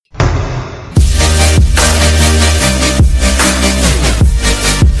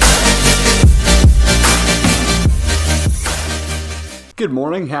Good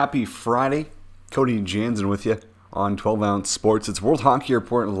morning, happy Friday. Cody Jansen with you on 12 Ounce Sports. It's World Hockey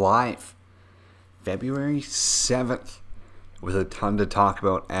Report live, February 7th, with a ton to talk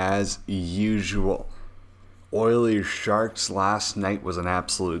about as usual. Oilers Sharks last night was an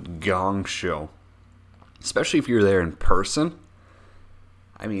absolute gong show, especially if you're there in person.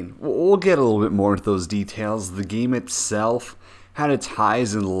 I mean, we'll get a little bit more into those details. The game itself had its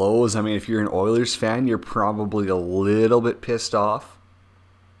highs and lows. I mean, if you're an Oilers fan, you're probably a little bit pissed off.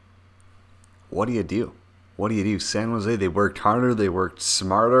 What do you do? What do you do? San Jose, they worked harder, they worked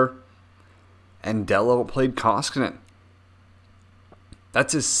smarter, and Dello played Koskinen.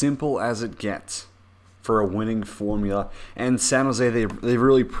 That's as simple as it gets for a winning formula. And San Jose, they've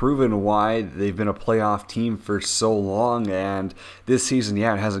really proven why they've been a playoff team for so long. And this season,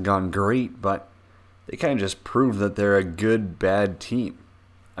 yeah, it hasn't gone great, but they kind of just proved that they're a good, bad team.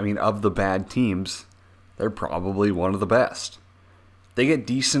 I mean, of the bad teams, they're probably one of the best. They get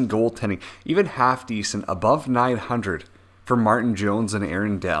decent goaltending, even half decent, above 900 for Martin Jones and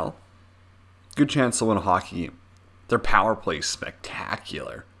Aaron Dell. Good chance to win a hockey game. Their power play's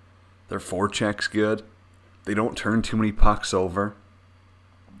spectacular. Their forecheck's good. They don't turn too many pucks over.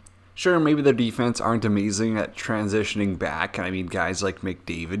 Sure, maybe their defense aren't amazing at transitioning back. I mean, guys like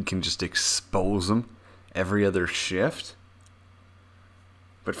McDavid can just expose them every other shift.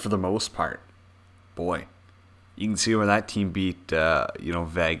 But for the most part, boy, you can see where that team beat,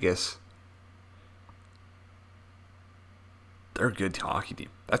 Vegas. They're a good hockey team.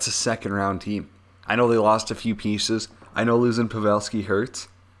 That's a second-round team. I know they lost a few pieces. I know losing Pavelski hurts.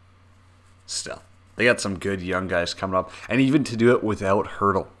 Still, they got some good young guys coming up. And even to do it without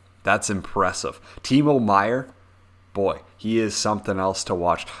Hurdle, that's impressive. Timo Meier, boy, he is something else to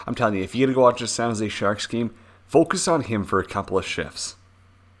watch. I'm telling you, if you get to go watch a San Jose Sharks game, focus on him for a couple of shifts.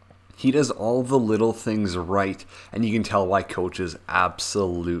 He does all the little things right, and you can tell why coaches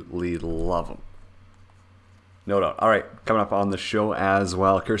absolutely love him. No doubt. All right, coming up on the show as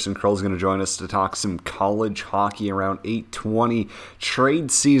well, Kirsten Kroll's going to join us to talk some college hockey around 8:20.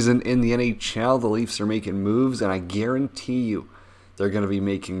 Trade season in the NHL. The Leafs are making moves, and I guarantee you they're going to be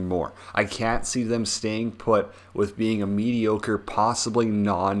making more. I can't see them staying put with being a mediocre, possibly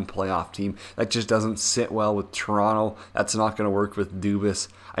non-playoff team. That just doesn't sit well with Toronto. That's not going to work with Dubas.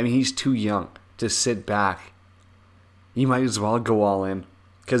 I mean, he's too young to sit back. He might as well go all in.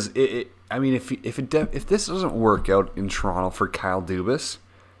 Because, if this doesn't work out in Toronto for Kyle Dubas,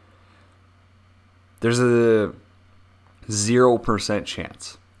 there's a 0%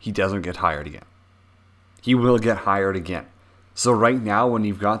 chance he doesn't get hired again. He will get hired again. So right now, when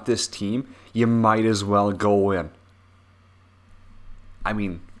you've got this team, you might as well go in. I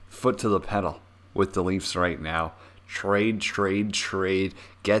mean, foot to the pedal with the Leafs right now. Trade.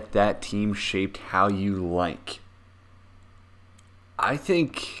 Get that team shaped how you like. I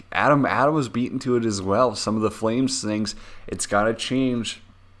think Adam was beaten to it as well. Some of the Flames things, it's got to change.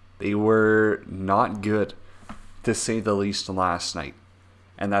 They were not good, to say the least, last night.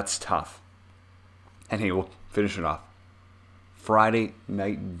 And that's tough. And hey, we'll finish it off. Friday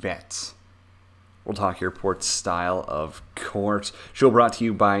night bets. We'll talk your report style, of course. Show brought to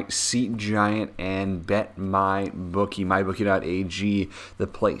you by Seat Giant and BetMyBookie. MyBookie.ag, the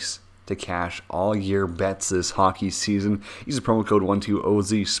place to cash all your bets this hockey season. Use the promo code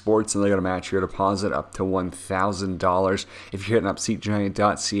 12OZ Sports and they're going to match your deposit up to $1,000. If you're hitting up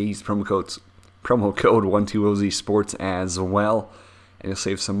SeatGiant.ca, use promo code 12OZ Sports as well, and you'll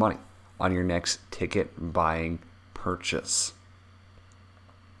save some money on your next ticket buying purchase.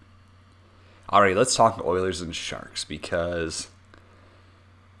 All right, let's talk Oilers and Sharks, because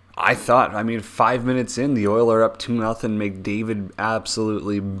I thought, 5 minutes in, the Oilers are up 2-0. McDavid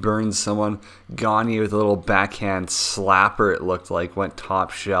absolutely burned someone. Gagne with a little backhand slapper, it looked like, went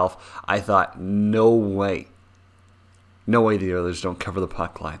top shelf. I thought, no way. No way the Oilers don't cover the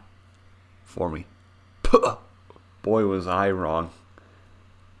puck line for me. Boy, was I wrong.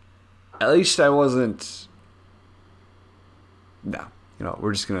 At least I wasn't... No,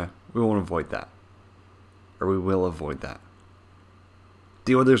 we won't avoid that. Or we will avoid that.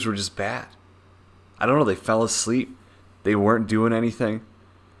 The Oilers were just bad. I don't know, they fell asleep. They weren't doing anything.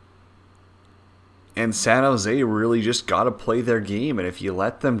 And San Jose really just got to play their game. And if you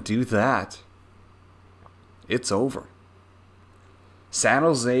let them do that, it's over. San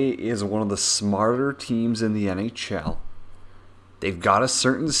Jose is one of the smarter teams in the NHL. They've got a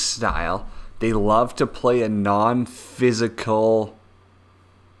certain style. They love to play a non-physical,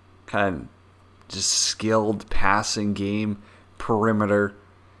 kind of just skilled passing game, perimeter,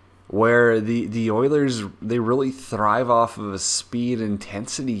 where the Oilers, they really thrive off of a speed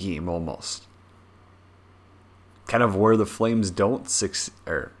intensity game almost. kind of where the Flames don't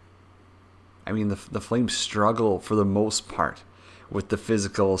the Flames struggle for the most part with the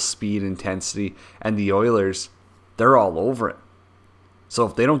physical speed, intensity, and the Oilers, they're all over it. So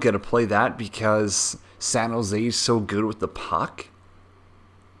if they don't get to play that because San Jose is so good with the puck,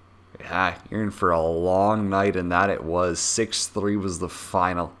 yeah, you're in for a long night, and that it was. 6-3 was the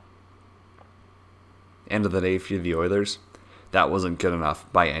final. End of the day for the Oilers, that wasn't good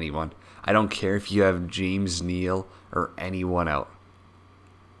enough by anyone. I don't care if you have James Neal or anyone out.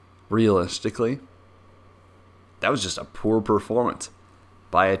 Realistically, that was just a poor performance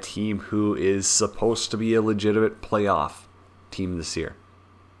by a team who is supposed to be a legitimate playoff team this year.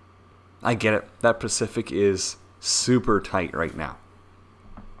 I get it. That Pacific is super tight right now.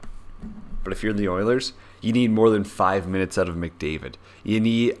 But if you're the Oilers, you need more than 5 minutes out of McDavid. You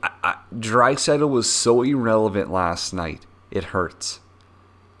need... Draisaitl was so irrelevant last night. It hurts.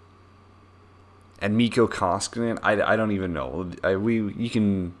 And Mikko Koskinen, I don't even know. You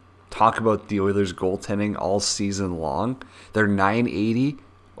can talk about the Oilers' goaltending all season long. They're 980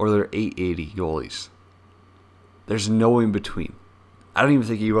 or they're 880 goalies. There's no in between. I don't even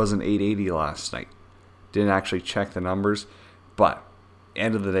think he was an 880 last night. Didn't actually check the numbers. But,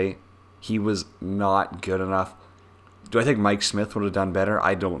 end of the day, he was not good enough. Do I think Mike Smith would have done better?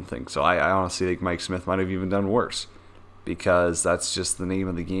 I don't think so. I honestly think Mike Smith might have even done worse. Because that's just the name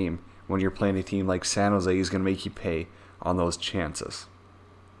of the game. When you're playing a team like San Jose, he's going to make you pay on those chances.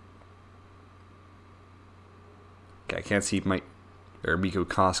 Okay, I can't see Mikko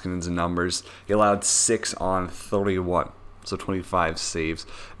Koskinen's numbers. He allowed 6 on 31. So 25 saves.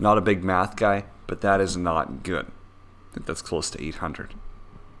 Not a big math guy, but that is not good. I think that's close to 800.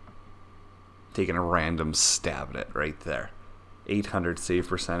 Taking a random stab at it right there. 800 save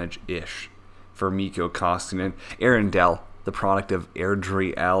percentage-ish for Mikko Koskinen. Aaron Dell, the product of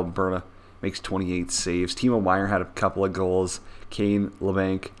Airdrie, Alberta, makes 28 saves. Timo Meier had a couple of goals. Kane,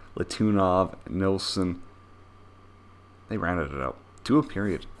 LeBanc, Latunov, Nilsson. They rounded it out to a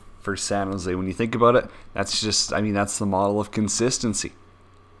period for San Jose. When you think about it, that's the model of consistency.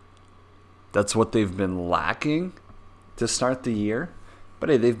 That's what they've been lacking to start the year. But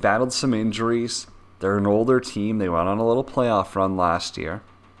hey, they've battled some injuries. They're an older team. They went on a little playoff run last year.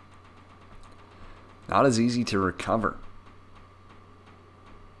 Not as easy to recover.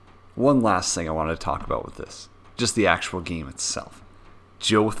 One last thing I wanted to talk about with this. Just the actual game itself.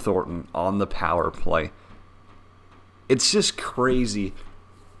 Joe Thornton on the power play. It's just crazy.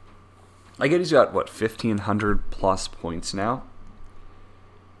 I get he's got, 1,500 plus points now?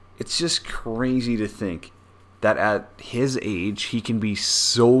 It's just crazy to think that at his age, he can be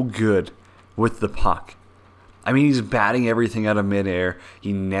so good with the puck. I mean, he's batting everything out of midair.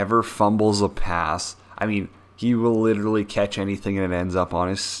 He never fumbles a pass. I mean, he will literally catch anything and it ends up on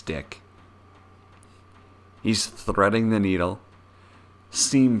his stick. He's threading the needle.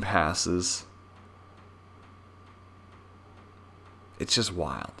 Seam passes. It's just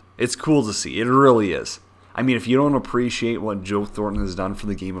wild. It's cool to see. It really is. I mean, if you don't appreciate what Joe Thornton has done for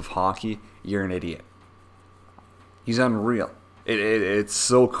the game of hockey, you're an idiot. He's unreal. It's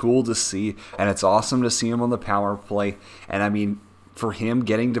so cool to see, and it's awesome to see him on the power play. And I mean, for him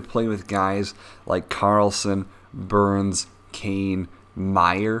getting to play with guys like Carlson, Burns, Kane,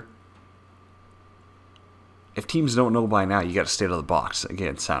 Meier. If teams don't know by now, you got to stay out of the box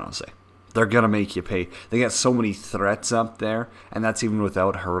against San Jose. They're going to make you pay. They got so many threats up there, and that's even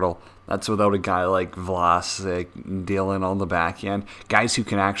without Hurdle. That's without a guy like Vlasic, Dillon on the back end. Guys who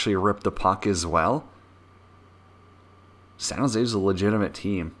can actually rip the puck as well. San Jose is a legitimate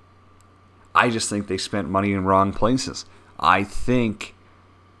team. I just think they spent money in wrong places. I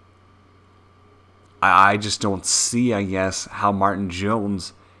just don't see, how Martin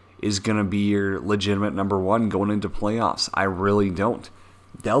Jones is going to be your legitimate number one going into playoffs. I really don't.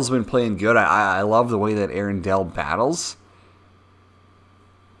 Dell's been playing good. I love the way that Aaron Dell battles.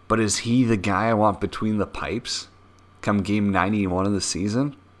 But is he the guy I want between the pipes come game 91 of the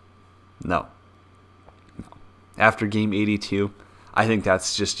season? No. After game 82, I think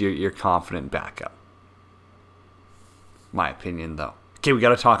that's just your confident backup. My opinion, though. Okay, we got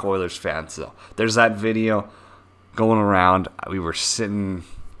to talk Oilers fans, though. There's that video going around. We were sitting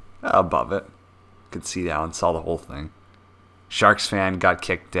above it. Could see down and saw the whole thing. Sharks fan got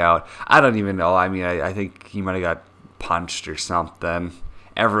kicked out. I don't even know. I mean, I think he might have got punched or something.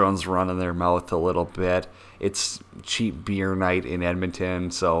 Everyone's running their mouth a little bit. It's cheap beer night in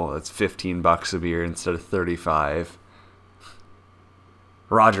Edmonton, so it's $15 a beer instead of $35.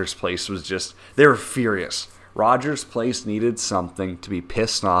 Rogers Place was just... They were furious. Rogers Place needed something to be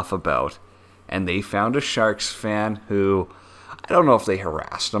pissed off about, and they found a Sharks fan who... I don't know if they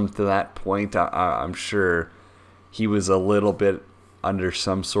harassed him to that point. I'm sure he was a little bit under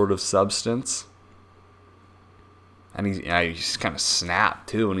some sort of substance. And he just kind of snapped,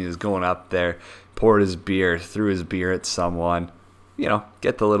 too, when he was going up there, poured his beer, threw his beer at someone.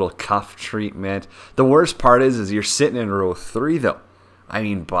 Get the little cuff treatment. The worst part is you're sitting in row 3, though. I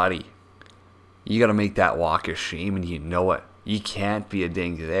mean, buddy, you got to make that walk of shame, and you know it. You can't be a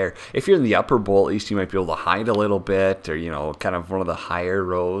dink there. If you're in the upper bowl, at least you might be able to hide a little bit, or, kind of one of the higher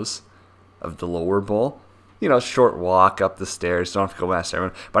rows of the lower bowl. Short walk up the stairs. Don't have to go past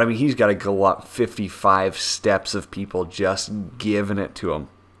everyone. But, I mean, he's got to go up 55 steps of people just giving it to him.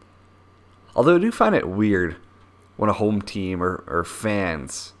 Although I do find it weird when a home team or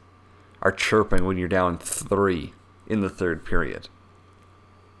fans are chirping when you're down 3 in the third period.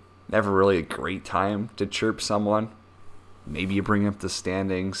 Never really a great time to chirp someone. Maybe you bring up the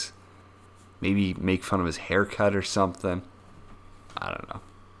standings. Maybe make fun of his haircut or something. I don't know.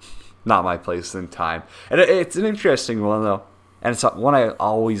 Not my place in time. And it's an interesting one, though. And it's one I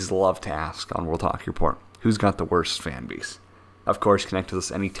always love to ask on World Hockey Report. Who's got the worst fan base? Of course, connect with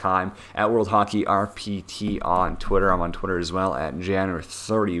us anytime at World Hockey RPT on Twitter. I'm on Twitter as well at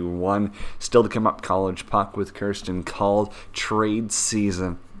January31. Still to come up, College Puck with Kirsten called trade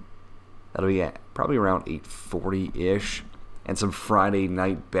season. That'll be at probably around 8:40-ish. And some Friday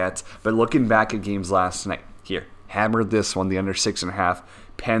night bets. But looking back at games last night, here, hammered this one, the under 6.5.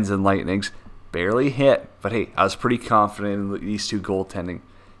 Pens and Lightnings barely hit, but hey, I was pretty confident in these two goaltending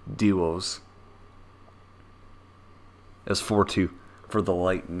duos. It was 4-2 for the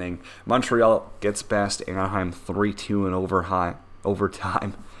Lightning. Montreal gets past Anaheim 3-2 in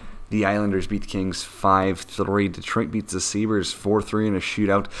overtime. The Islanders beat the Kings 5-3. Detroit beats the Sabres 4-3 in a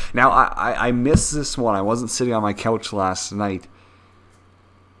shootout. Now, I missed this one. I wasn't sitting on my couch last night.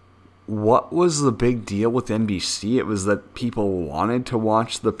 What was the big deal with NBC? It was that people wanted to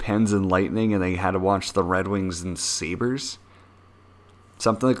watch the Pens and Lightning and they had to watch the Red Wings and Sabres.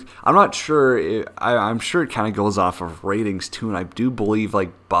 Something like, I'm not sure. I'm sure it kind of goes off of ratings too, and I do believe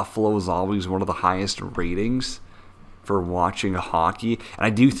Buffalo is always one of the highest ratings for watching hockey, and I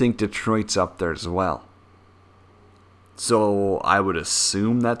do think Detroit's up there as well. So I would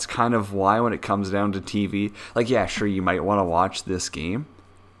assume that's kind of why when it comes down to TV, yeah, sure, you might want to watch this game.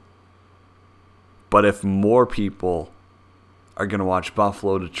 But if more people are going to watch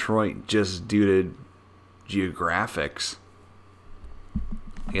Buffalo, Detroit just due to geographics,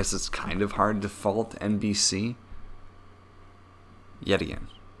 I guess it's kind of hard to fault NBC. Yet again.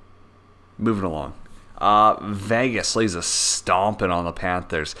 Moving along. Vegas lays a stomping on the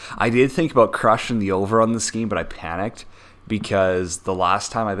Panthers. I did think about crushing the over on this game, but I panicked because the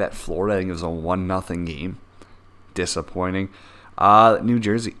last time I bet Florida, I think it was a 1-0 game. Disappointing. New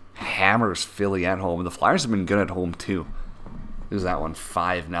Jersey hammers Philly at home. The Flyers have been good at home too. There's that one,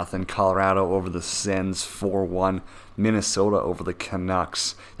 5-0. Colorado over the Sens, 4-1. Minnesota over the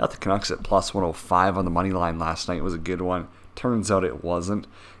Canucks. Not the Canucks at plus 105 on the money line last night. It was a good one. Turns out it wasn't.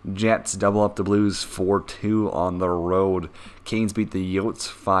 Jets double up the Blues 4-2 on the road. Canes beat the Yotes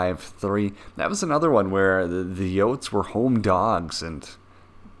 5-3. That was another one where the Yotes were home dogs, and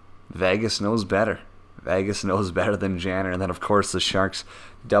Vegas knows better. Vegas knows better than Janner. And then, of course, the Sharks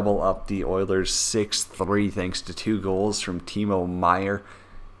double up the Oilers 6-3 thanks to 2 goals from Timo Meier.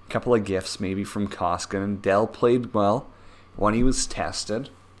 A couple of gifts maybe from Koskinen. Dell played well when he was tested.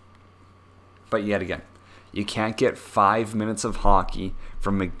 But yet again, you can't get 5 minutes of hockey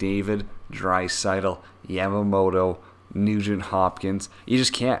from McDavid, Draisaitl, Yamamoto, Nugent Hopkins. You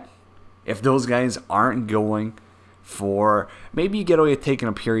just can't. If those guys aren't going for... Maybe you get away with taking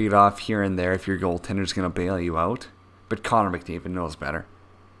a period off here and there if your goaltender's going to bail you out. But Connor McDavid knows better.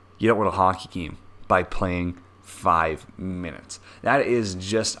 You don't win a hockey game by playing 5 minutes. That is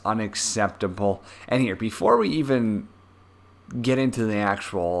just unacceptable. And here, before we even get into the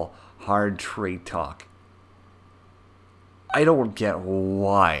actual hard trade talk, I don't get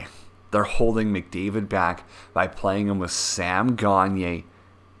why they're holding McDavid back by playing him with Sam Gagner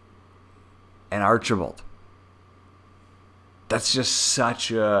and Archibald. That's just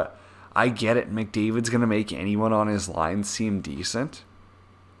such a... I get it. McDavid's going to make anyone on his line seem decent.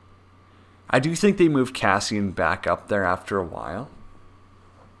 I do think they moved Cassian back up there after a while.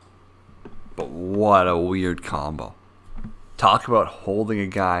 But what a weird combo. Talk about holding a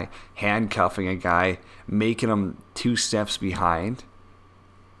guy, handcuffing a guy, making him 2 steps behind.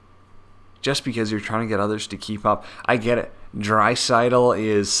 Just because you're trying to get others to keep up. I get it. Draisaitl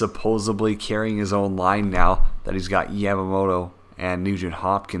is supposedly carrying his own line now that he's got Yamamoto and Nugent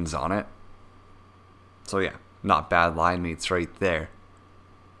Hopkins on it. So yeah, not bad line mates right there.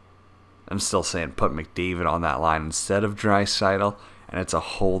 I'm still saying put McDavid on that line instead of Draisaitl, and it's a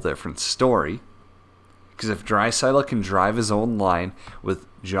whole different story. Because if Draisaitl can drive his own line with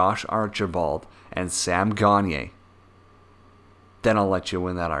Josh Archibald and Sam Gagner, then I'll let you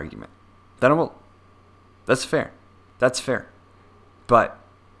win that argument. Then I will. That's fair. That's fair. But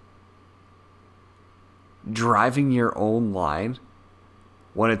driving your own line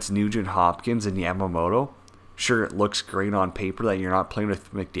when it's Nugent Hopkins and Yamamoto, sure, it looks great on paper that you're not playing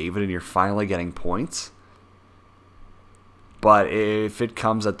with McDavid and you're finally getting points. But if it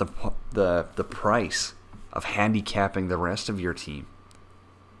comes at the price of handicapping the rest of your team,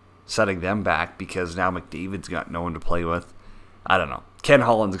 setting them back because now McDavid's got no one to play with, I don't know. Ken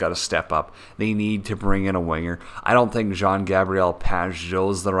Holland's got to step up. They need to bring in a winger. I don't think Jean-Gabriel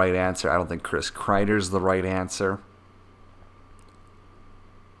Pageau's the right answer. I don't think Chris Kreider's the right answer.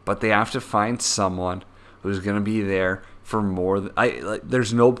 But they have to find someone who's going to be there for more.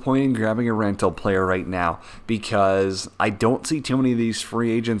 There's no point in grabbing a rental player right now because I don't see too many of these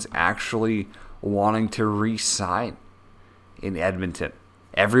free agents actually wanting to re-sign in Edmonton.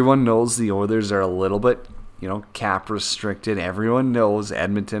 Everyone knows the Oilers are a little bit, cap restricted. Everyone knows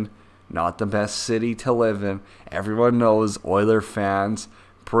Edmonton, not the best city to live in. Everyone knows Oiler fans,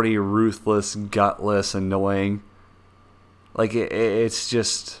 pretty ruthless, gutless, annoying. Like, it's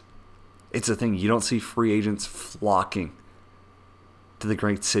a thing. You don't see free agents flocking to the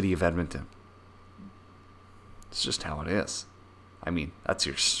great city of Edmonton. It's just how it is. I mean, that's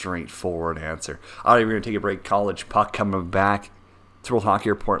your straightforward answer. All right, we're going to take a break. College Puck coming back. It's World Hockey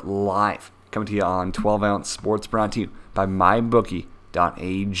Report live. Coming to you on 12-ounce sports, brought to you by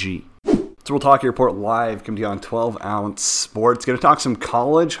mybookie.ag. It's World Hockey Report live. Coming to you on 12-ounce sports. Going to talk some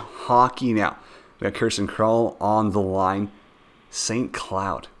college hockey now. We got Kirsten Kroll on the line. St.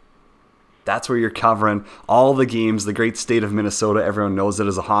 Cloud. That's where you're covering all the games. The great state of Minnesota. Everyone knows it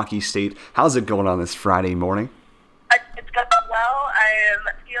as a hockey state. How's it going on this Friday morning? It's going well. I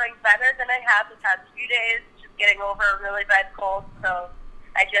am feeling better than I have the past few days. Just getting over a really bad cold. So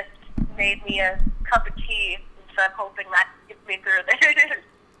I just made me a cup of tea. So I'm hoping that gets me through this.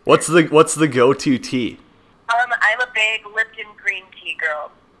 What's the go-to tea? I'm a big Lipton green tea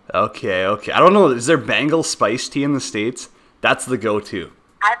girl. Okay. I don't know. Is there Bengal spice tea in the States? That's the go-to.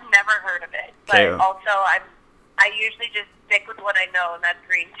 I've never heard of it, but also I usually just stick with what I know, and that's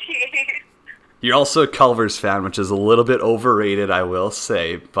green tea. You're also a Culver's fan, which is a little bit overrated, I will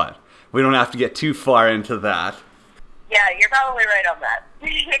say, but we don't have to get too far into that. Yeah, you're probably right on that.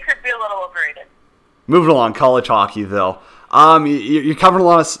 It could be a little overrated. Moving along, college hockey, though. You're covering a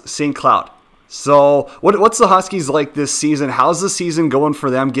lot of St. Cloud. So what's the Huskies like this season? How's the season going for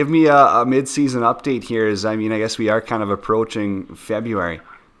them? Give me a mid-season update here. I guess we are kind of approaching February.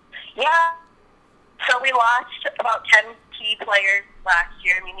 Yeah. So we lost about 10 key players last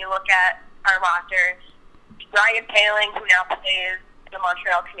year. You look at our roster. Ryan Paling, who now plays the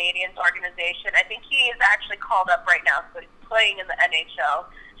Montreal Canadiens organization, I think he is actually called up right now, so he's playing in the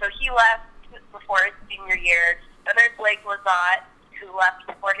NHL. So he left before his senior year. Then there's Blake Lizotte, who left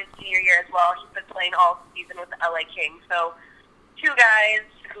before his senior year as well. He's been playing all season with the LA Kings. So two guys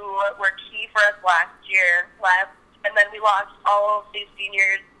who were key for us last year left. And then we lost all of these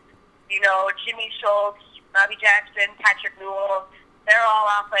seniors. Jimmy Schultz, Robbie Jackson, Patrick Newell. They're all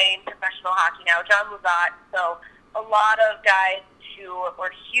off playing professional hockey now. John Lizotte. So a lot of guys who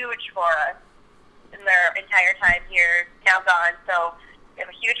were huge for us in their entire time here now gone. So we have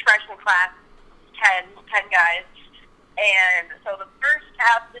a huge freshman class, 10 guys. And so the first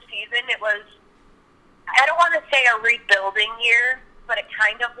half of the season, it was, I don't want to say a rebuilding year, but it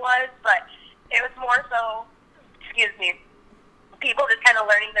kind of was. But it was more so, people just kind of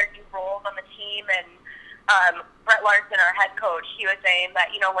learning their new roles on the team. And Brett Larson, our head coach, he was saying that,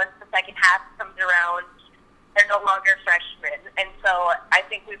 once the second half comes around, they're no longer freshmen. And so I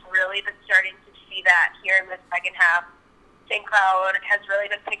think we've really been starting to see that here in the second half. St. Cloud has really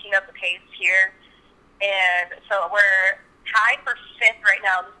been picking up the pace here. And so we're tied for 5th right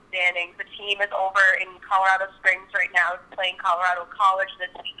now in the standings. The team is over in Colorado Springs right now, playing Colorado College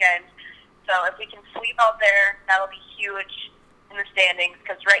this weekend. So if we can sweep out there, that'll be huge in the standings,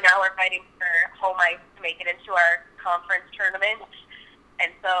 because right now we're fighting for home ice to make it into our conference tournament.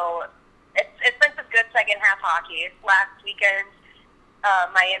 And so it's been some good second half hockey. Last weekend,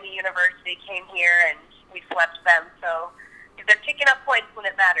 Miami University came here and we swept them. So they're picking up points when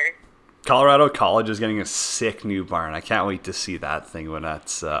it matters. Colorado College is getting a sick new barn. I can't wait to see that thing when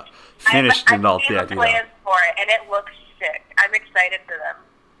that's finished and all that. I've seen the plans for it, and it looks sick. I'm excited for them.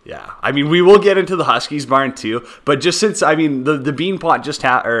 Yeah, we will get into the Huskies barn too, but just since, the Beanpot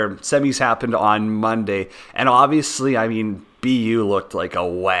semis happened on Monday, and obviously, BU looked like a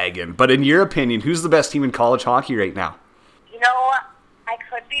wagon. But in your opinion, who's the best team in college hockey right now? I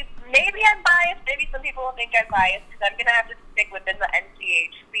could be maybe I'm biased. Maybe some people will think I'm biased because I'm going to have to stick within the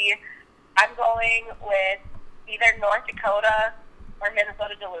NCHC. I'm going with either North Dakota or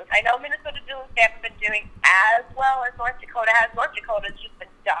Minnesota Duluth. I know Minnesota Duluth haven't been doing as well as North Dakota has. North Dakota's just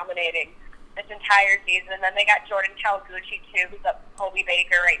been dominating this entire season. And then they got Jordan Kawaguchi, too, who's up with Colby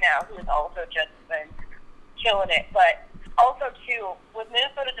Baker right now, who has also just been killing it. But also, too, with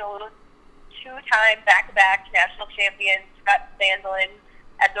Minnesota Duluth, two-time back-to-back national champions, Scott Sandlin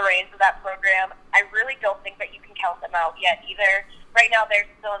at the reins of that program, I really don't think that you can count them out yet either. Right now, they're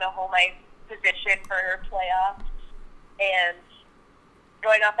still in a home ice position for playoffs. And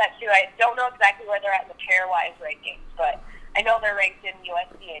going off that, too, I don't know exactly where they're at in the pairwise rankings, but I know they're ranked in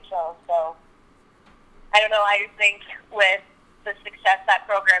USCHO, so I don't know. I just think with the success that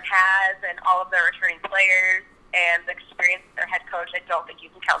program has and all of their returning players and the experience of their head coach, I don't think you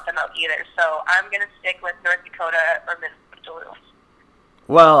can count them out either. So I'm going to stick with North Dakota or Minnesota Duluth.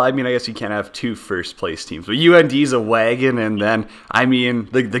 Well, I mean, I guess you can't have two first-place teams. But UND's a wagon, and then, I mean,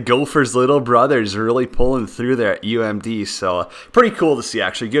 the Gophers' little brothers really pulling through there at UMD. So pretty cool to see,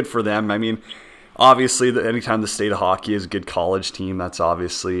 actually. Good for them. I mean, obviously, anytime the state of hockey is a good college team, that's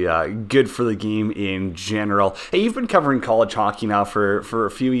obviously good for the game in general. Hey, you've been covering college hockey now for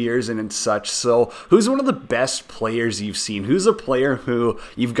a few years and such, so who's one of the best players you've seen? Who's a player who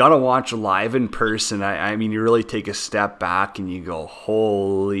you've got to watch live in person? I mean, you really take a step back and you go,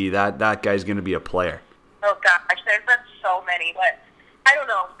 holy, that guy's going to be a player. Oh, gosh, there's been so many, but I don't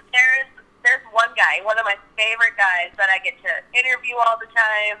know. There's one guy, one of my favorite guys that I get to interview all the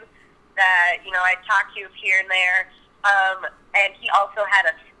time, that, you know, I talk to here and there, and he also had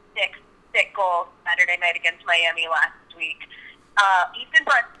a sick goal Saturday night against Miami last week. Ethan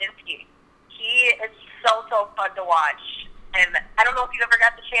Brodzinski, he is so fun to watch, and I don't know if you ever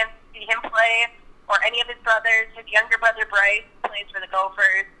got the chance to see him play, or any of his brothers. His younger brother Bryce plays for the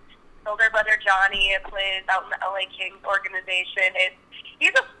Gophers. His older brother Johnny plays out in the LA Kings organization.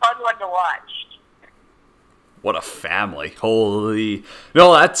 He's a fun one to watch. What a family. Holy.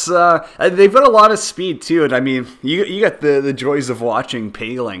 No, that's, they've got a lot of speed, too. And, I mean, you got the joys of watching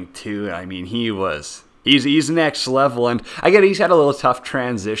Paling, too. I mean, he's next level. And I get he's had a little tough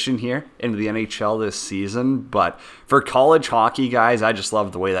transition here into the NHL this season. But for college hockey guys, I just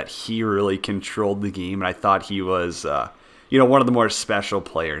love the way that he really controlled the game. And I thought he was, one of the more special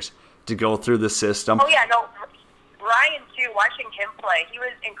players to go through the system. Oh, yeah, no. Ryan, too, watching him play, he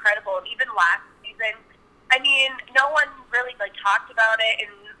was incredible. And even last season, I mean, no one really talked about it,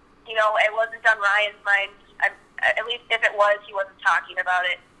 and it wasn't on Ryan's mind. At least if it was, he wasn't talking about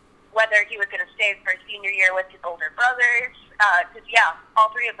it. Whether he was going to stay for his senior year with his older brothers, because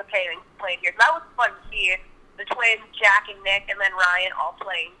all three of the Palings played here. So that was fun to see the twins, Jack and Nick, and then Ryan all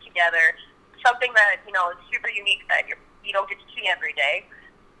playing together. Something that is super unique that you don't get to see every day.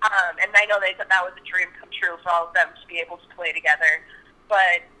 And I know they said that was a dream come true for all of them to be able to play together,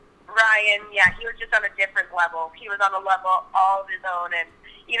 but Ryan, he was just on a different level. He was on a level all of his own, and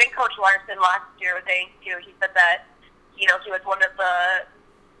even Coach Larson last year was saying too. He said that he was one of the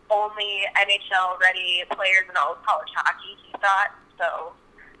only NHL-ready players in all of college hockey. He thought so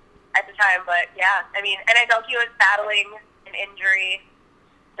at the time, but I mean, and I know he was battling an injury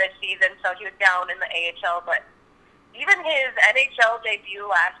this season, so he was down in the AHL. But even his NHL debut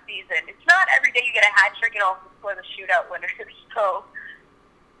last season, it's not every day you get a hat trick and also score the shootout winner. So.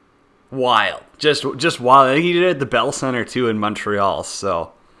 Wild. Just wild. I think he did it at the Bell Center, too, in Montreal,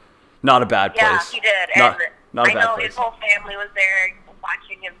 so not a bad place. Yeah, he did. Not a bad I know place. his whole family was there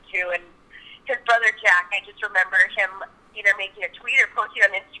watching him, too, and his brother Jack, I just remember him either making a tweet or posting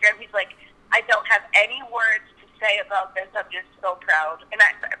on Instagram. He's like, I don't have any words to say about this. I'm just so proud. And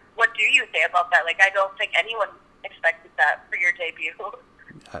what do you say about that? I don't think anyone expected that for your debut.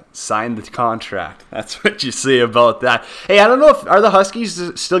 Sign the contract. That's what you say about that. Hey, I don't know are the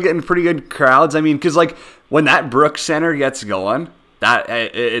Huskies still getting pretty good crowds? I mean, because when that Brooks Center gets going, that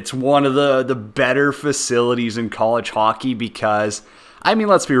it's one of the better facilities in college hockey because, I mean,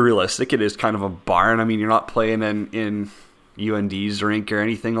 let's be realistic. It is kind of a barn. I mean, you're not playing in UND's rink or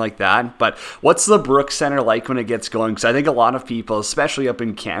anything like that. But what's the Brooks Center like when it gets going? Because I think a lot of people, especially up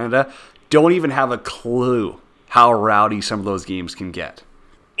in Canada, don't even have a clue how rowdy some of those games can get.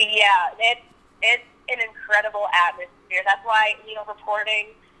 Yeah, it's an incredible atmosphere. That's why,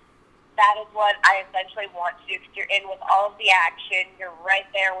 reporting, that is what I essentially want to do, because you're in with all of the action. You're right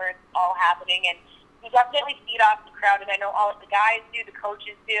there where it's all happening, and you definitely feed off the crowd, and I know all of the guys do, the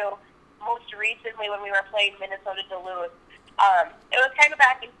coaches do. Most recently, when we were playing Minnesota Duluth, it was kind of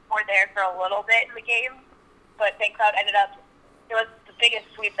back and forth there for a little bit in the game, but St. Cloud it was the biggest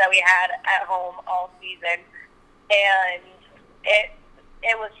sweep that we had at home all season, and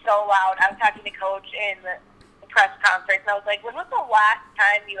it was so loud. I was talking to Coach in the press conference, and I was like, when was the last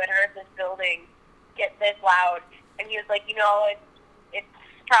time you had heard this building get this loud? And he was like, it's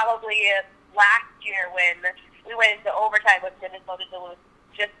probably last year when we went into overtime with Minnesota Duluth.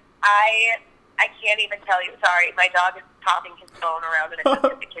 I can't even tell you. Sorry, my dog is tossing his phone around in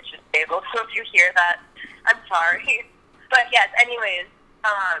the kitchen table, so if you hear that, I'm sorry. But yes, anyways,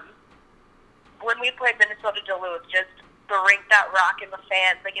 when we played Minnesota Duluth, just the rink that rock and the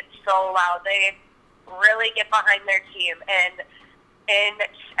fans, they get so loud. They really get behind their team. And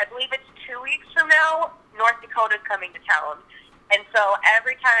I believe it's 2 weeks from now, North Dakota's coming to town. And so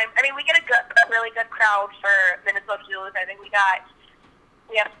every time, we get a really good crowd for Minnesota Duluth. I think we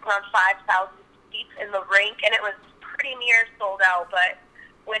have around 5,000 seats in the rink, and it was pretty near sold out. But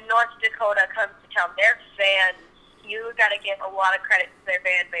when North Dakota comes to town, their fans, you got to give a lot of credit to their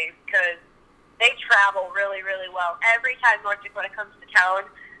fan base because they travel really, really well. Every time North Dakota comes to town,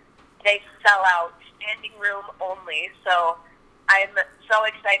 they sell out, standing room only. So I'm so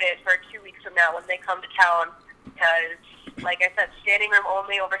excited for 2 weeks from now when they come to town because, like I said, standing room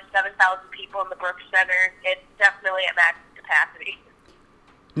only, over 7,000 people in the Brooks Center. It's definitely at max capacity.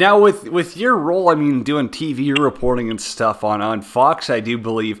 Now, with your role, doing TV reporting and stuff on Fox, I do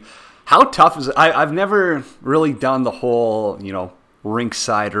believe, how tough is it? I've never really done the whole,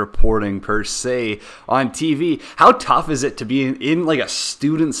 rinkside reporting per se on TV. How tough is it to be in like a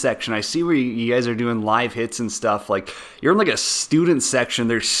student section? I see where you guys are doing live hits and stuff. Like, you're in like a student section.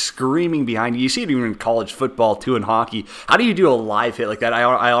 They're screaming behind you. You see it even in college football too, and hockey. How do you do a live hit like that? I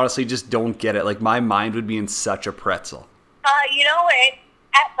honestly just don't get it. Like, my mind would be in such a pretzel.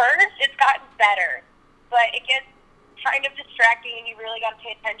 At first, it's gotten better, but it gets kind of distracting, and you really got to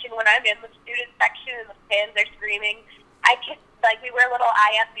pay attention. When I'm in the student section and the fans are screaming, we wear little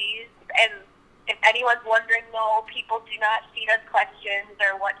IFBs, and if anyone's wondering, no, people do not feed us questions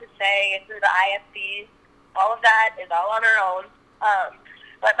or what to say through the IFBs. All of that is all on our own.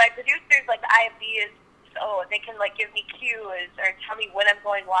 But my producers, the IFB is so they can, give me cues or tell me when I'm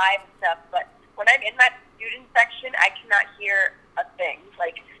going live and stuff. But when I'm in that student section, I cannot hear a thing.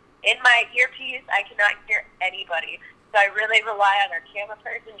 In my earpiece, I cannot hear anybody. So I really rely on our camera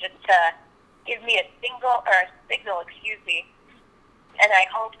person just to give me a signal, and I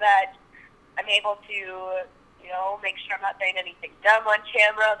hope that I'm able to, make sure I'm not saying anything dumb on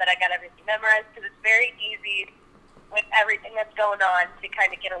camera, that I got everything memorized, because it's very easy with everything that's going on to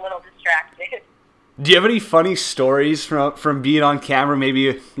kind of get a little distracted. Do you have any funny stories from being on camera?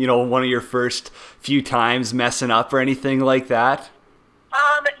 Maybe, one of your first few times messing up or anything like that?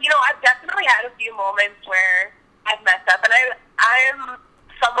 I've definitely had a few moments where I've messed up, and I'm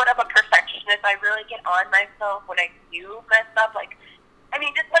somewhat of a perfectionist. I really get on myself when I do mess up.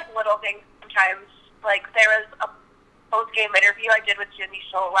 Just little things sometimes. There was a post-game interview I did with Jimmy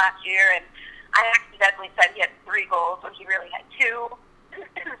Scholl last year, and I accidentally said he had 3 goals when he really had 2.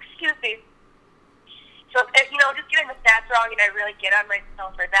 Excuse me. So, just getting the stats wrong, and I really get on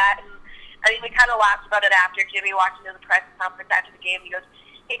myself for that. And we kind of laughed about it after. Jimmy walked into the press conference after the game. He goes,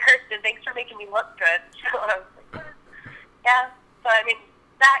 "Hey, Kirsten, thanks for making me look good." So I was like, yeah. So,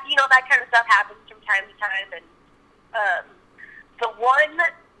 that kind of stuff happens from time to time. And the one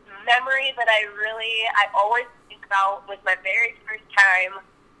memory that I always think about was my very first time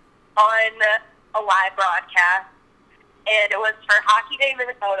on a live broadcast. And it was for Hockey Day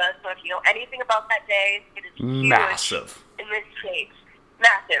Minnesota. So if you know anything about that day, it is massive in this state.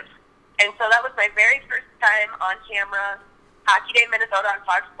 Massive. And so that was my very first time on camera. Hockey Day Minnesota on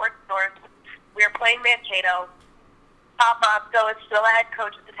Fox Sports North. We were playing Mankato. Bob Motzko is still a head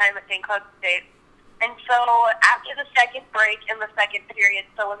coach at the time at St. Cloud State. And so after the second break in the second period,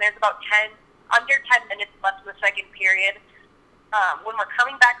 so when there's about under 10 minutes left in the second period, when we're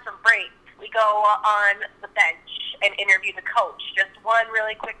coming back from break, we go on the bench and interview the coach. Just one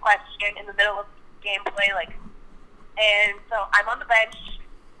really quick question in the middle of gameplay, and so I'm on the bench,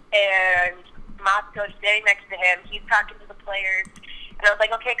 and Motzko's standing next to him. He's talking to the players, and I was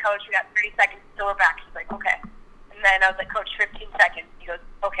like, "Okay, coach, we got 30 seconds until we're back." He's like, "Okay," and then I was like, "Coach, 15 seconds." He goes,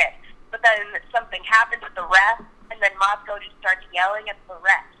 "Okay," but then something happened with the ref, and then Motzko just starts yelling at the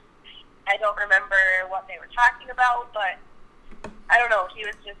ref. I don't remember what they were talking about, but I don't know. He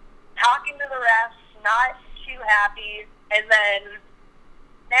was just talking to the refs, not too happy, and then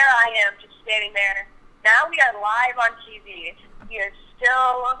there I am just standing there. Now we are live on TV. He is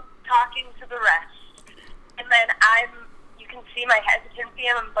still talking to the refs, and then you can see my hesitancy.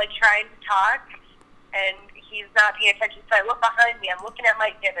 I'm trying to talk, and he's not paying attention. So I look behind me. I'm looking at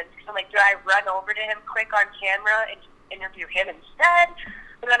Mike Gibbons because I'm like, do I run over to him quick on camera and just interview him instead?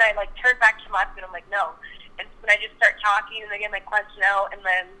 And then I turn back to Motzko, and I'm like, no. and then I just start talking, and they get my question out, and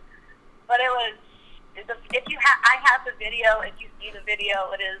then, but it was, I have the video. If you see the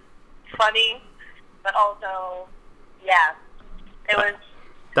video, it is funny, but also, yeah, it was.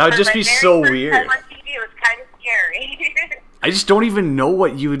 That would just be so weird. On TV, it was kind of scary. I just don't even know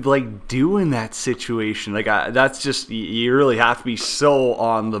what you would like do in that situation. Like that's just, you really have to be so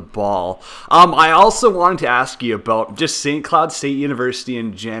on the ball. I also wanted to ask you about just St. Cloud State University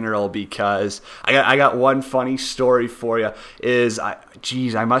in general, because I got one funny story for you.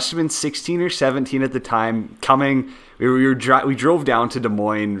 I must have been 16 or 17 at the time. We drove down to Des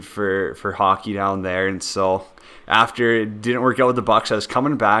Moines for hockey down there, and so after it didn't work out with the Bucks, I was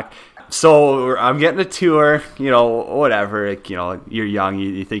coming back. So I'm getting a tour, whatever, you're young,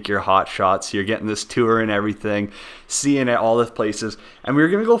 you think you're hot shots, so you're getting this tour and everything, seeing it, all the places, and we were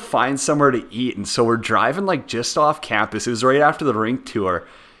going to go find somewhere to eat, and so we're driving just off campus. It was right after the rink tour,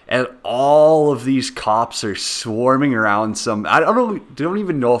 and all of these cops are swarming around I don't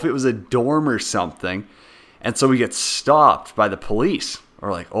even know if it was a dorm or something, and so we get stopped by the police.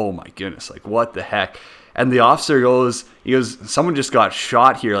 We're like, oh my goodness, what the heck? And the officer goes, someone just got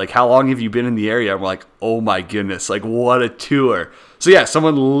shot here. How long have you been in the area? I'm like, oh my goodness, what a tour. So yeah,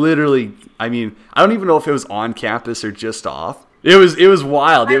 someone literally, I don't even know if it was on campus or just off. It was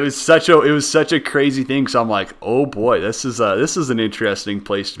wild. It was such a crazy thing. So I'm like, oh boy, this is an interesting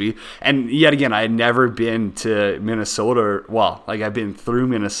place to be. And yet again, I had never been to Minnesota. Well, I've been through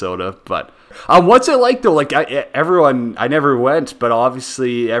Minnesota, but what's it like though? I never went, but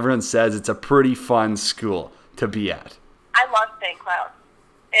obviously everyone says it's a pretty fun school to be at. I love St. Cloud.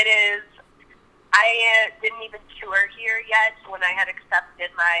 It is. I didn't even tour here yet when I had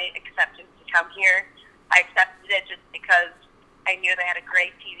accepted my acceptance to come here. I accepted it just because I knew they had a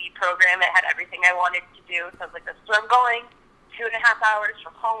great TV program. It had everything I wanted to do. So I was like, this is where I'm going. 2.5 hours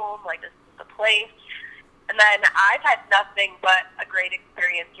from home. This is the place. And then I've had nothing but a great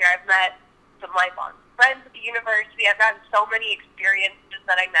experience here. I've met some lifelong friends at the university. I've gotten so many experiences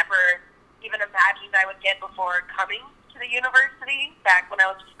that I never even imagined I would get before coming to the university, back when I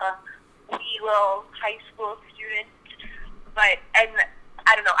was just a wee little high school student. And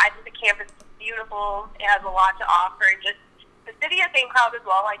I don't know, I think the campus is beautiful. It has a lot to offer, and just the city of St. Cloud as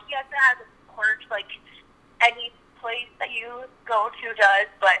well. Yes, it has its quirks, any place that you go to does,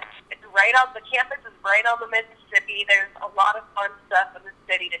 but it's right on, the campus is right on the Mississippi. There's a lot of fun stuff in the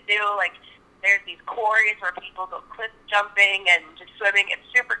city to do. There's these quarries where people go cliff jumping and just swimming. It's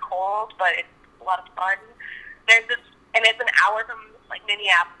super cold, but it's a lot of fun. And it's an hour from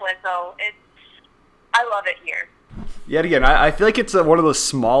Minneapolis, so I love it here. Yet again, I feel like it's one of those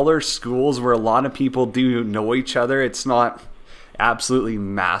smaller schools where a lot of people do know each other. It's not absolutely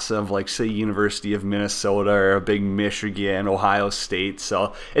massive, say University of Minnesota or a big Michigan, Ohio State.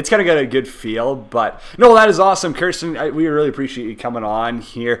 So it's kind of got a good feel. But no, that is awesome, Kirsten. We really appreciate you coming on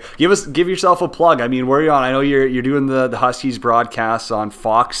here. Give yourself a plug. Where are you on? I know you're doing the Huskies broadcasts on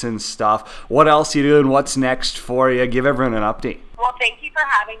Fox and stuff. What else are you doing? What's next for you? Give everyone an update. Well, thank you for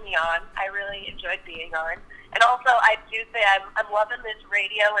having me on. I really enjoyed being on. And also, I do say I'm loving this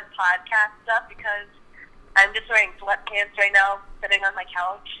radio and podcast stuff, because I'm just wearing sweatpants right now, sitting on my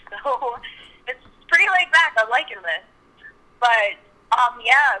couch. So it's pretty laid back. I'm liking this. But,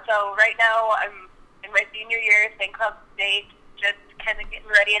 so right now I'm in my senior year, St. Cloud State, just kind of getting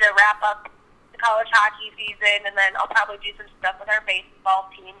ready to wrap up the college hockey season, and then I'll probably do some stuff with our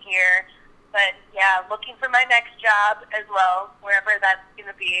baseball team here. But, yeah, looking for my next job as well, wherever that's going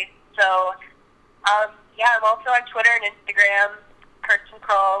to be. So, I'm also on Twitter and Instagram, Kirsten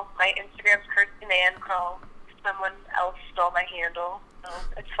Kroll. My Instagram's Kirsten Ann Kroll. Someone else stole my handle, so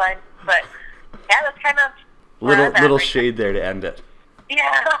it's fine. But yeah, that's kind of little shade there to end it.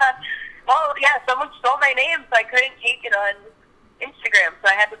 Yeah. Well, yeah, someone stole my name, so I couldn't take it on Instagram, so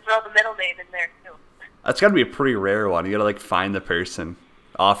I had to throw the middle name in there too. That's got to be a pretty rare one. You got to find the person,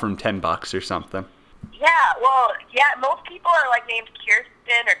 offer them $10 or something. Yeah, most people are named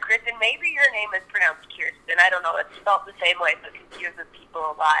Kirsten or Kristen. Maybe your name is pronounced Kirsten. I don't know. It's spelled the same way, so it confuses people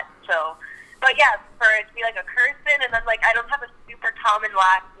a lot. So, but yeah, for it to be a Kirsten, and then I don't have a super common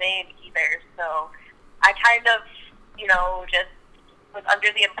last name either. So I kind of, just was under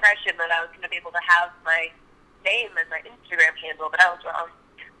the impression that I was going to be able to have my name as my Instagram handle, but I was wrong.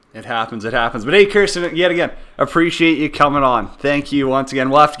 It happens. But hey, Kirsten, yet again, appreciate you coming on. Thank you once again.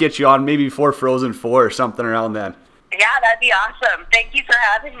 We'll have to get you on maybe before Frozen 4 or something around then. Yeah, that'd be awesome. Thank you for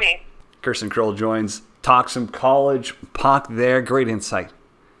having me. Kirsten Kroll joins, talk some college puck there. Great insight.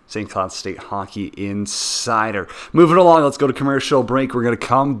 St. Cloud State Hockey Insider. Moving along, let's go to commercial break. We're going to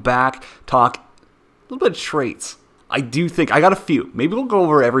come back, talk a little bit of traits I do think, I got a few. Maybe we'll go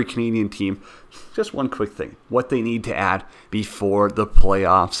over every Canadian team. Just one quick thing. What they need to add before the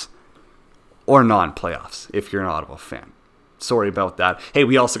playoffs or non-playoffs if you're an Ottawa fan. Sorry about that. Hey,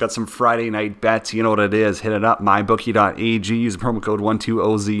 we also got some Friday night bets. You know what it is. Hit it up, mybookie.ag. Use the promo code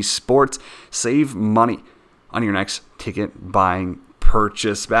 12OZSports. Save money on your next ticket buying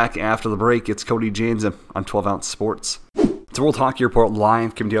purchase. Back after the break, it's Cody James on 12 Ounce Sports. So we'll talk your report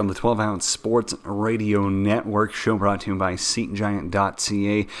live, coming to you on the 12 Ounce Sports Radio Network. Show brought to you by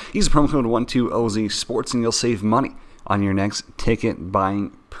SeatGiant.ca. Use the promo code 12OZSports and you'll save money on your next ticket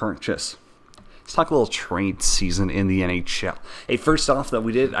buying purchase. Let's talk a little trade season in the NHL. Hey, first off, that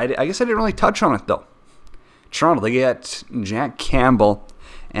we did, I guess I didn't really touch on it though. Toronto, they get Jack Campbell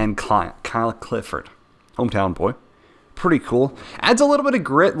and Kyle Clifford, hometown boy. Pretty cool. Adds a little bit of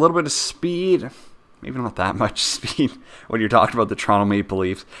grit, a little bit of speed. Maybe not that much speed when you're talking about the Toronto Maple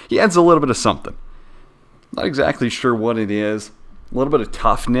Leafs. He adds a little bit of something. Not exactly sure what it is. A little bit of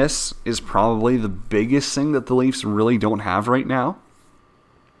toughness is probably the biggest thing that the Leafs really don't have right now.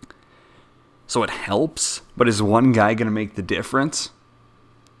 So it helps, but is one guy going to make the difference?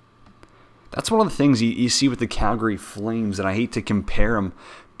 That's one of the things you see with the Calgary Flames, and I hate to compare them,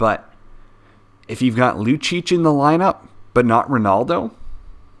 but if you've got Lucic in the lineup, but not Ronaldo,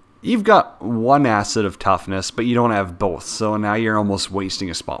 you've got one asset of toughness, but you don't have both, so now you're almost wasting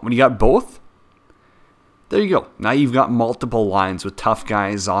a spot. When you got both, there you go. Now you've got multiple lines with tough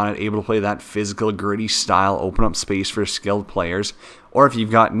guys on it, able to play that physical, gritty style, open up space for skilled players, or if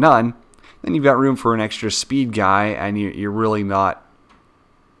you've got none, then you've got room for an extra speed guy, and you're really not,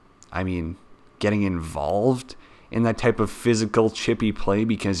 getting involved in that type of physical, chippy play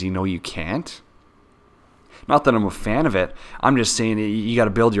because you know you can't. Not that I'm a fan of it. I'm just saying you got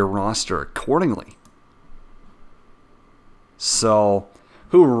to build your roster accordingly. So,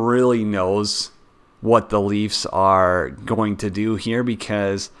 who really knows what the Leafs are going to do here,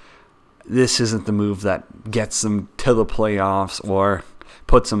 because this isn't the move that gets them to the playoffs or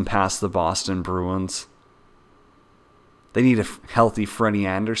puts them past the Boston Bruins. They need a healthy Freddie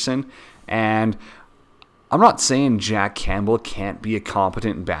Anderson, and I'm not saying Jack Campbell can't be a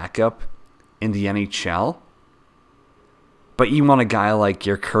competent backup in the NHL, but you want a guy like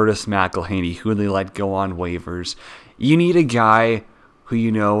your Curtis McElhinney, who they let go on waivers. You need a guy who,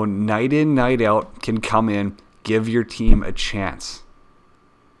 you know, night in, night out, can come in, give your team a chance.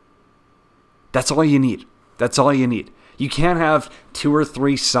 That's all you need. That's all you need. You can't have 2 or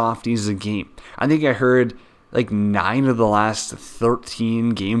 3 softies a game. I think I heard like 9 of the last 13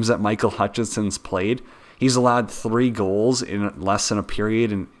 games that Michael Hutchinson's played, he's allowed 3 goals in less than a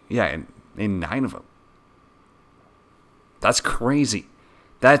period, and in 9 of them. That's crazy.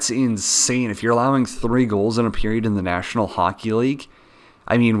 That's insane. If you're allowing 3 goals in a period in the National Hockey League,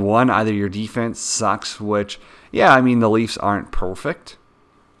 one, either your defense sucks, which, the Leafs aren't perfect.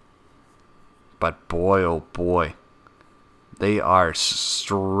 But boy, oh boy, they are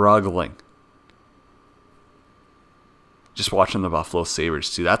struggling. Just watching the Buffalo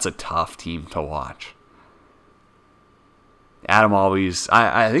Sabres, too. That's a tough team to watch. Adam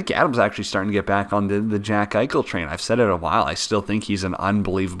I think Adam's actually starting to get back on the Jack Eichel train. I've said it a while. I still think he's an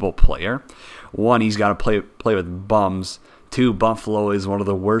unbelievable player. 1, he's got to play with bums. 2, Buffalo is one of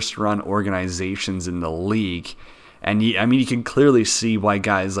the worst run organizations in the league. And you can clearly see why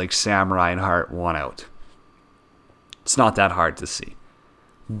guys like Sam Reinhart want out. It's not that hard to see.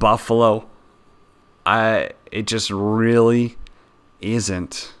 Buffalo, it just really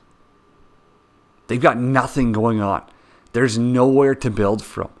isn't. They've got nothing going on. There's nowhere to build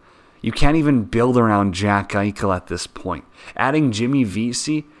from. You can't even build around Jack Eichel at this point. Adding Jimmy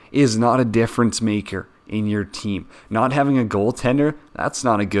Vesey is not a difference maker in your team. Not having a goaltender, that's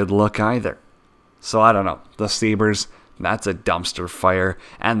not a good look either. So I don't know. The Sabres, that's a dumpster fire,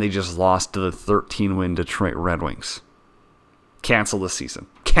 and they just lost to the 13-win Detroit Red Wings. Cancel the season.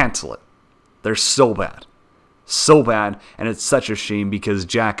 Cancel it. They're so bad. So bad, and it's such a shame because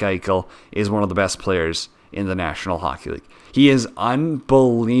Jack Eichel is one of the best players in the National Hockey League. He is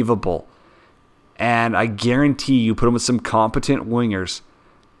unbelievable, and I guarantee you put him with some competent wingers,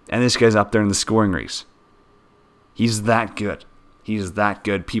 and this guy's up there in the scoring race. He's that good. He's that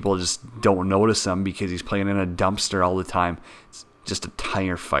good. People just don't notice him because he's playing in a dumpster all the time. It's just a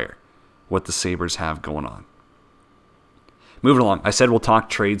tire fire what the Sabres have going on. Moving along, I said we'll talk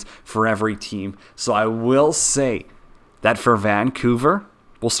trades for every team. So I will say that for Vancouver,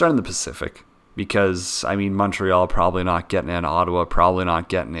 we'll start in the Pacific because, Montreal probably not getting in. Ottawa probably not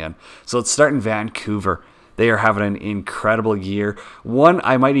getting in. So let's start in Vancouver. They are having an incredible year. 1,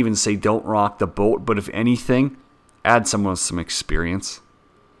 I might even say don't rock the boat, but if anything, add someone with some experience.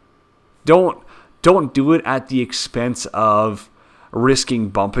 Don't Don't do it at the expense of risking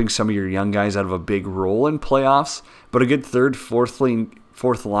bumping some of your young guys out of a big role in playoffs, but a good third, fourth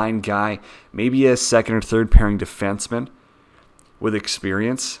line guy, maybe a second or third pairing defenseman with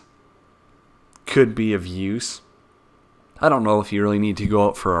experience could be of use. I don't know if you really need to go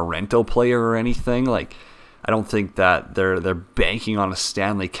out for a rental player or anything. Like, I don't think that they're banking on a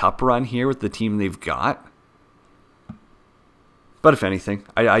Stanley Cup run here with the team they've got. But if anything,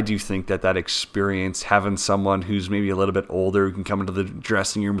 I do think that experience, having someone who's maybe a little bit older who can come into the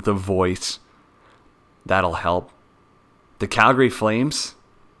dressing room with a voice, that'll help. The Calgary Flames,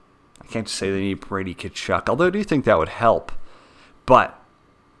 I can't just say they need Brady Tkachuk, although I do think that would help. But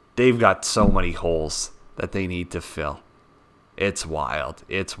they've got so many holes that they need to fill. It's wild.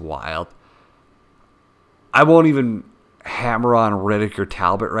 It's wild. I won't even hammer on Riddick or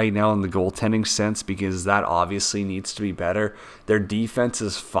Talbot right now in the goaltending sense because that obviously needs to be better. Their defense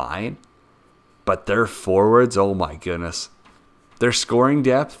is fine, but their forwards, oh my goodness. Their scoring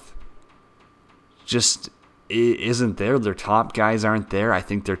depth just isn't there. Their top guys aren't there. I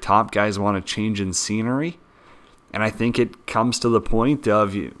think their top guys want to change in scenery. And I think it comes to the point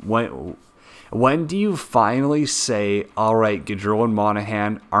of when do you finally say, all right, Gaudreau and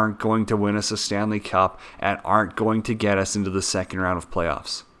Monahan aren't going to win us a Stanley Cup and aren't going to get us into the second round of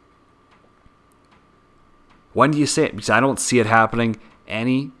playoffs? When do you say it? Because I don't see it happening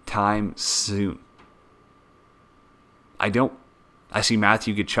anytime soon. I don't. I see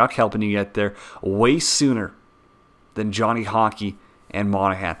Matthew Tkachuk helping you get there way sooner than Johnny Hockey and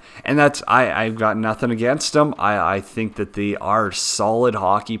Monahan. And that's, I've got nothing against them. I think that they are solid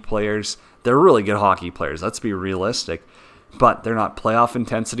hockey players. They're really good hockey players. Let's be realistic. But they're not playoff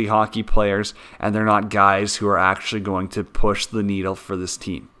intensity hockey players, and they're not guys who are actually going to push the needle for this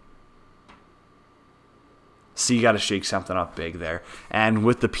team. So you got to shake something up big there. And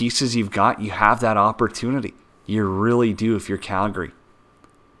with the pieces you've got, you have that opportunity. You really do if you're Calgary.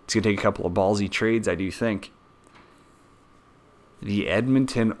 It's going to take a couple of ballsy trades, I do think. The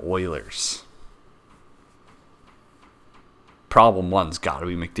Edmonton Oilers. Problem one's got to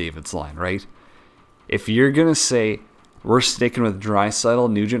be McDavid's line, right? If you're going to say, we're sticking with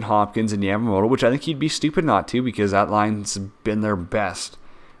Draisaitl, Nugent Hopkins, and Yamamoto, which I think you'd be stupid not to because that line's been their best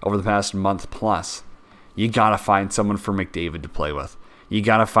over the past month plus, you got to find someone for McDavid to play with. You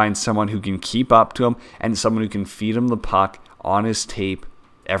got to find someone who can keep up to him and someone who can feed him the puck on his tape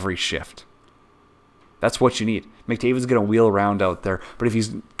every shift. That's what you need. McDavid's going to wheel around out there, but if he's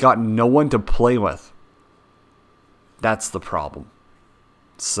got no one to play with, that's the problem.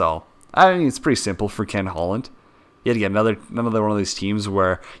 So, I mean, it's pretty simple for Ken Holland. Yet again, another one of these teams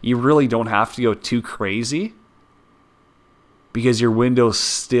where you really don't have to go too crazy because your window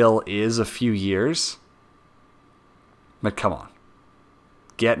still is a few years. But come on.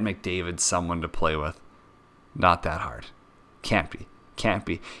 Get McDavid someone to play with. Not that hard. Can't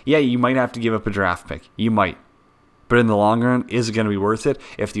be. Yeah, you might have to give up a draft pick. You might. But in the long run, is it going to be worth it?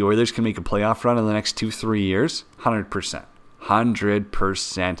 If the Oilers can make a playoff run in the next 2-3 years, 100%.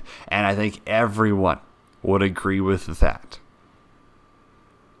 100%. And I think everyone would agree with that.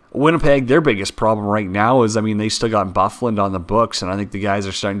 Winnipeg, their biggest problem right now is, they still got Bufflin on the books, and I think the guys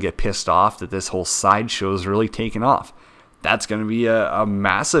are starting to get pissed off that this whole sideshow is really taken off. That's going to be a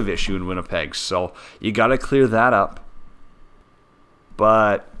massive issue in Winnipeg, so you got to clear that up.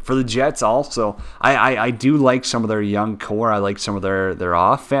 But for the Jets also, I do like some of their young core. I like some of their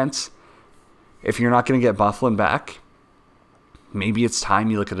offense. If you're not going to get Bufflin back, maybe it's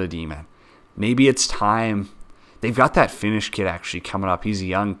time you look at a D-man. Maybe it's time. They've got that Finnish kid actually coming up. He's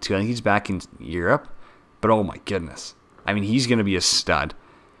young too. I think he's back in Europe. But oh my goodness. He's going to be a stud.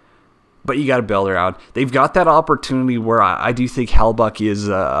 But you got to build around. They've got that opportunity where I do think Hellbuck is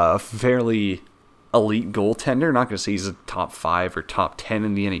a fairly elite goaltender. Not going to say he's a top 5 or top 10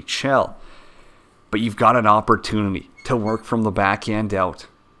 in the NHL. But you've got an opportunity to work from the back end out.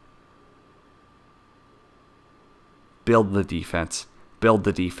 Build the defense.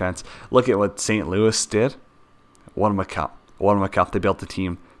 Look at what St. Louis did. Won them a cup. They built the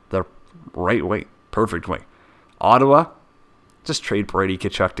team the right way. Perfect way. Ottawa, just trade Brady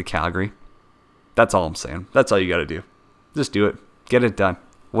Tkachuk to Calgary. That's all I'm saying. That's all you got to do. Just do it. Get it done.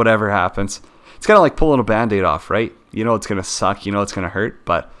 Whatever happens. It's kind of like pulling a Band-Aid off, right? You know it's going to suck. You know it's going to hurt.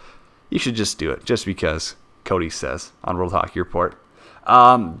 But you should just do it. Just because Cody says on World Hockey Report.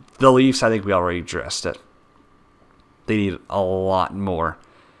 The Leafs, I think we already addressed it. They need a lot more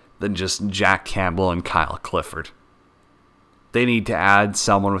than just Jack Campbell and Kyle Clifford. They need to add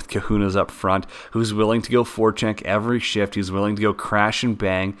someone with kahunas up front who's willing to go forecheck every shift, who's willing to go crash and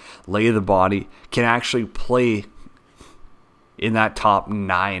bang, lay the body, can actually play in that top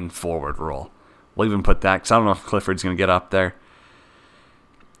 9 forward role. We'll even put that, because I don't know if Clifford's going to get up there.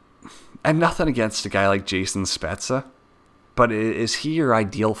 And nothing against a guy like Jason Spezza, but is he your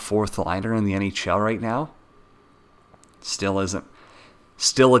ideal fourth liner in the NHL right now? Still isn't.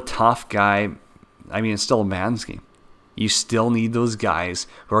 Still a tough guy. I mean, it's still a man's game. You still need those guys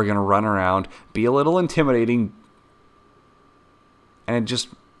who are going to run around, be a little intimidating, and it just,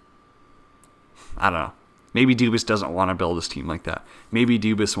 I don't know. Maybe Dubas doesn't want to build his team like that. Maybe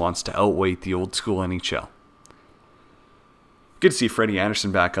Dubas wants to outweight the old school NHL. Good to see Freddie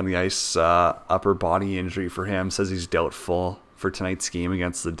Anderson back on the ice. Upper body injury for him. Says he's doubtful for tonight's game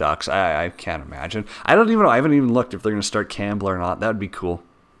against the Ducks. I can't imagine. I don't even know. I haven't even looked if they're going to start Campbell or not. That would be cool.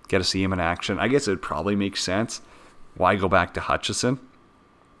 Get to see him in action. I guess it would probably make sense. Why go back to Hutchison?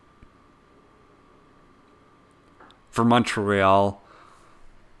 For Montreal,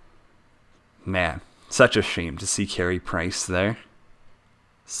 man, such a shame to see Carey Price there.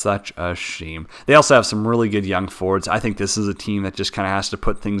 Such a shame. They also have some really good young forwards. I think this is a team that just kind of has to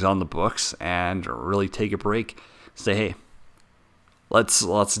put things on the books and really take a break. Say, hey,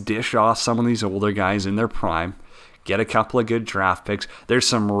 let's dish off some of these older guys in their prime. Get a couple of good draft picks. There's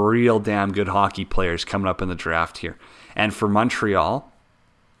some real damn good hockey players coming up in the draft here. And for Montreal,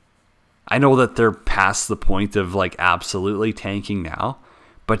 I know that they're past the point of like absolutely tanking now,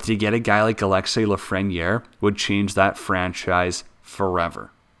 but to get a guy like Alexis Lafreniere would change that franchise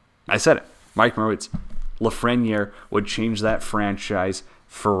forever. I said it. Mike Merwitz. Lafreniere would change that franchise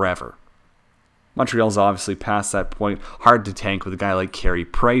forever. Montreal's obviously past that point. Hard to tank with a guy like Carey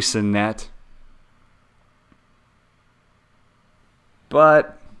Price in net.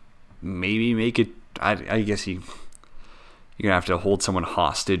 But maybe make it. I guess you're gonna have to hold someone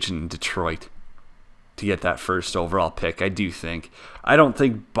hostage in Detroit to get that first overall pick. I do think. I don't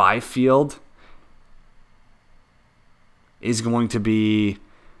think Byfield is going to be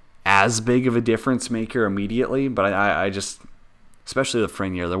as big of a difference maker immediately, but I just, especially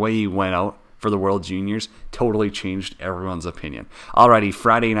Lafreniere, the way he went out for the World Juniors totally changed everyone's opinion. Alrighty,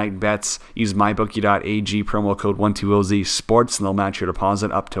 Friday night bets. Use mybookie.ag, promo code 120Z Sports, and they'll match your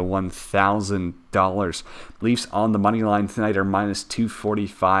deposit up to $1,000. Leafs on the money line tonight are minus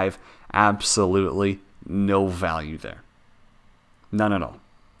 245. Absolutely no value there. None at all.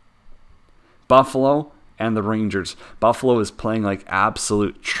 Buffalo and the Rangers. Buffalo is playing like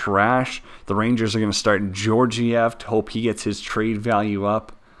absolute trash. The Rangers are going to start Georgiev to hope he gets his trade value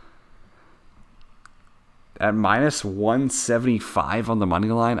up. At minus 175 on the money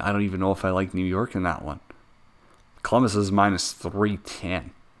line, I don't even know if I like New York in that one. Columbus is minus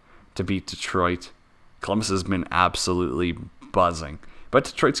 310 to beat Detroit. Columbus has been absolutely buzzing. But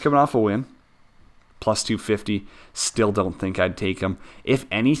Detroit's coming off a win. Plus 250. Still don't think I'd take them. If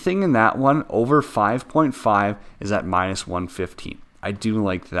anything in that one, over 5.5 is at minus 115. I do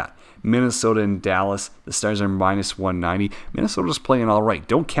like that. Minnesota and Dallas, the Stars are minus 190. Minnesota's playing all right.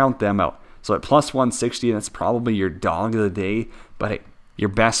 Don't count them out. So at plus 160, that's probably your dog of the day. But hey, your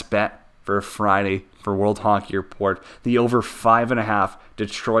best bet for Friday for World Hockey Report, the over 5.5,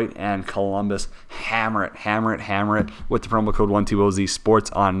 Detroit and Columbus. Hammer it, hammer it, hammer it with the promo code 120Z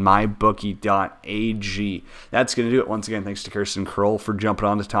Sports on mybookie.ag. That's going to do it. Once again, thanks to Kirsten Kroll for jumping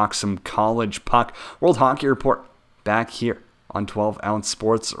on to talk some college puck. World Hockey Report back here on 12 Ounce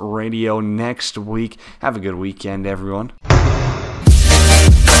Sports Radio next week. Have a good weekend, everyone.